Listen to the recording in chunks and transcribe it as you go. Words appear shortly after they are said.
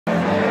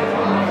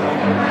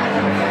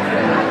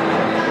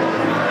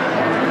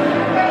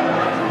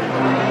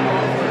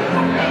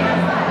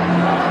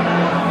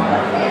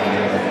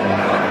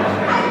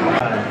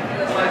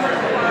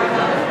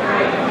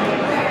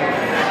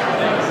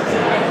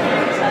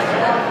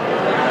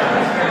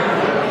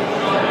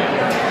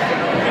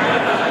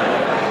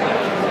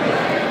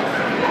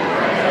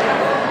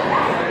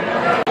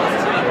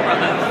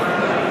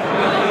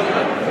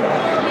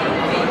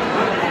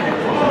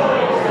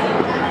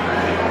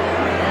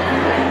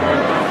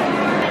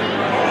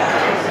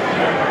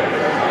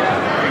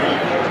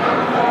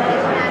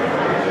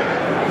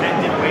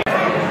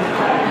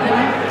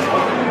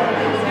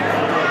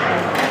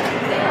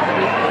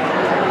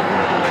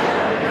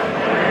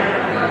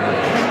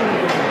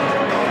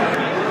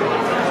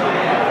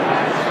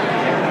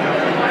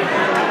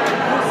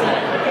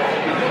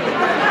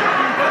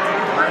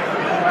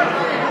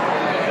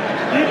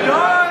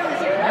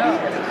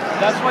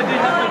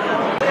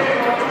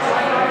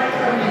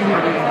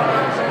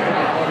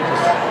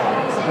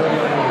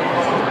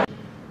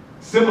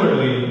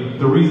Similarly,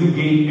 the reason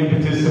gave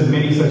impetus to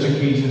many such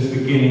occasions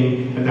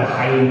beginning in the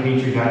highly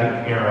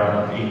patriotic era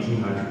of the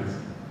 1800s.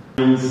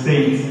 It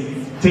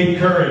states, take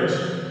courage,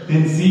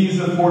 then seize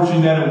the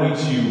fortune that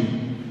awaits you.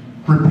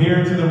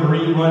 Prepare to the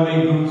Marine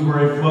rendezvous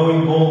where a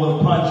flowing bowl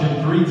of punch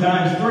and 3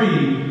 times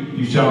 3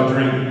 you shall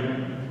drink.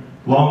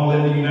 Long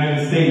live the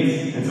United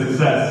States and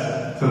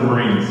success to the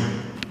Marines.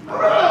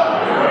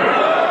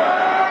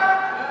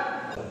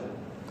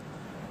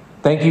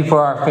 Thank you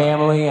for our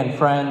family and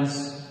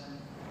friends,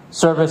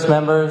 service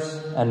members,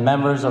 and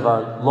members of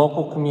our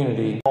local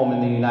community home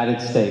in the United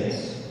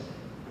States.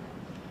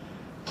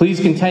 Please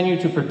continue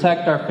to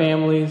protect our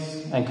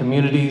families and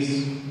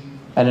communities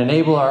and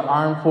enable our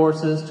armed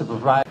forces to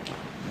provide.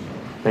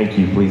 Thank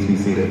you. Please be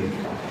seated.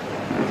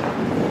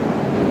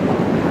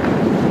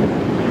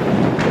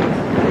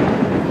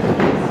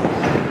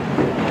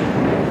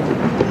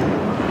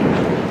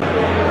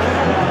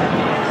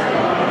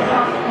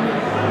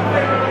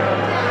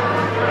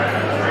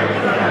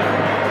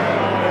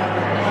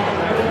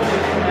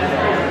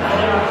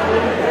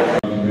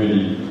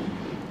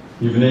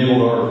 You've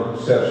enabled our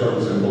staff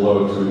service and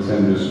below to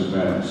attend this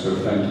event, so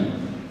thank you.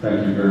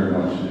 Thank you very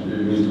much.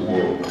 It means the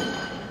world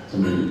to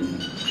me.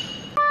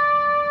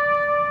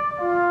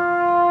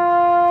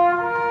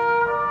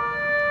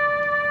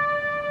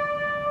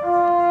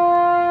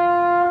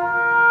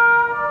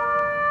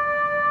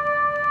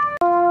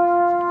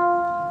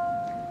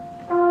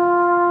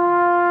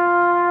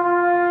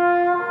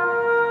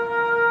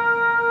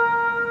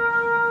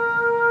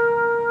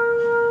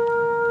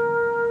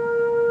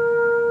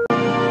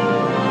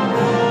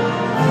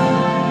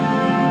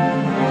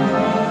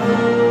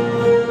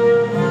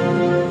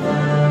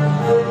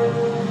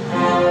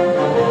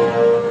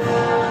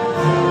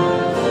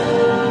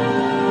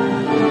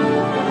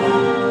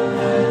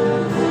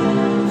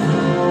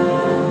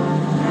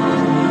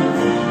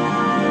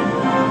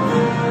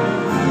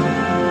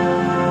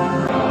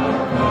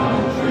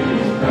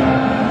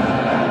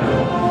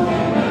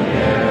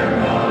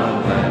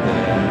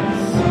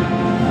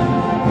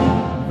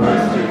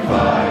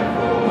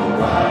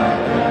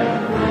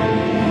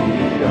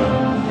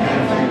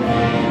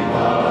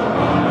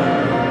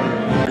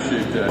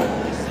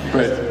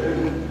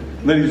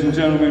 Ladies and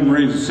gentlemen,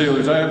 Marines and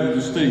sailors, I have the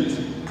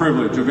distinct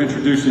privilege of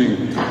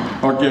introducing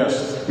our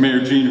guest,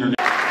 Mayor Jean Hernandez.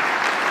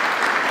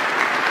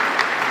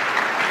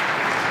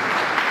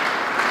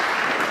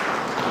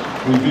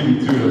 We give you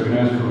two an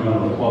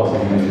instrumental applause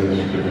in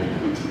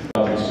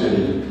the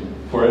city,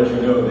 for as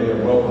you know, they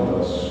have welcomed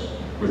us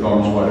with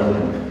arms wide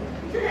open.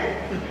 You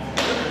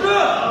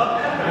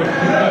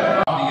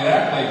get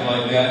accolades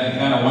like that, and you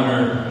kind of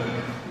wonder,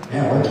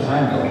 yeah, where's the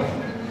time going?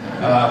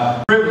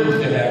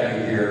 Privileged to have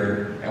you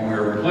here, and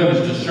we're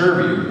privileged to serve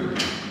you.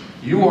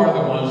 You are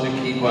the ones that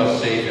keep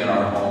us safe in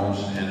our homes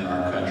and in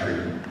our country.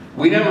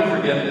 We never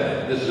forget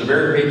that. This is a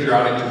very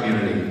patriotic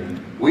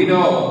community. We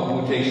know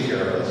who takes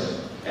care of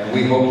us, and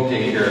we hope to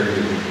take care of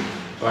you.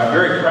 So I'm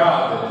very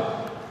proud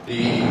that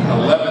the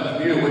 11th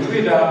MEU, which we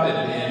adopted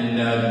in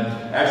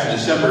actually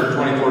December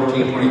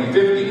 2014,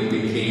 2015,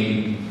 we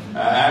became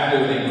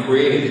active and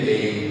created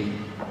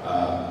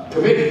a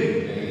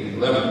committee, a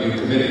 11th MEU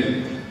committee,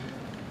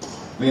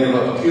 made up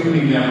of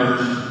community members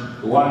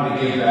who wanted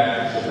to give back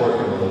and support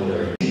the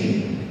military.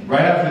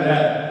 Right after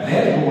that, they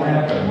had to go line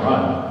up and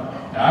run.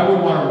 Now, I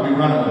wouldn't want to be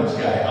running with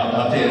this guy.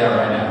 I'll tell you that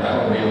right now.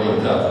 That would be a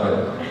little tough,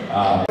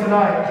 but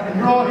tonight, and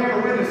you're all here to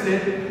witness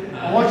it.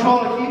 I want you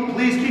all to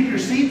please keep your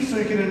seats so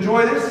you can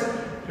enjoy this.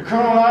 The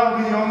Colonel and I will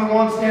be the only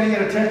ones standing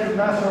at attention with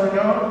Master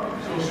Sergeant,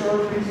 so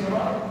sir, please come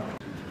up.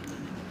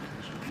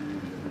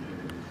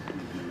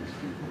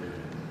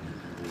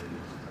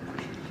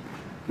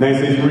 United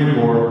States Marine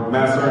Corps,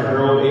 Master Sergeant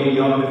Harold A.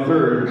 Young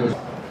III.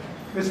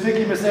 Miss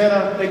Vicki, Miss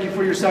Anna, thank you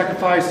for your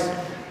sacrifice.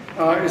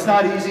 It's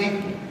not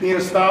easy being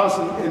a spouse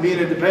and being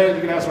independent.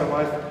 You can ask my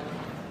wife.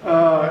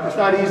 It's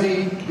not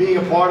easy being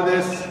a part of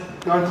this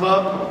gun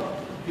club.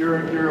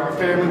 You're our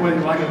family, whether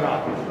you like it or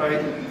not,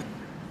 right?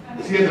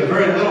 She has a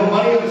very little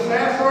money in the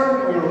staff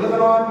sergeant we were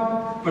living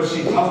on, but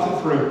she toughed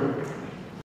it through.